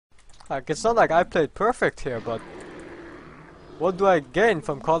Like, it's not like I played perfect here, but what do I gain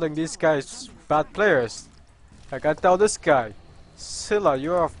from calling these guys bad players? Like, I tell this guy, Scylla,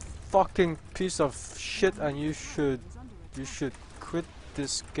 you're a fucking piece of shit and you should quit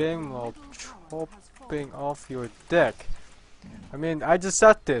this game while chopping off your dick. I mean, I just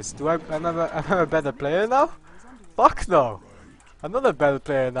said this. Am I a better player now? Fuck no. I'm not a better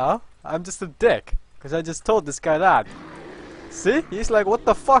player now. I'm just a dick. Because I just told this guy that. See? He's like, what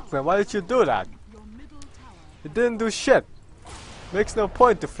the fuck, man? Why did you do that? You didn't do shit. Makes no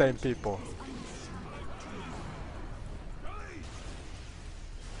point to flame people.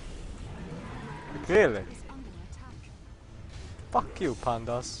 Like, really? Fuck you,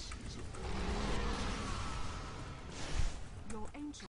 pandas.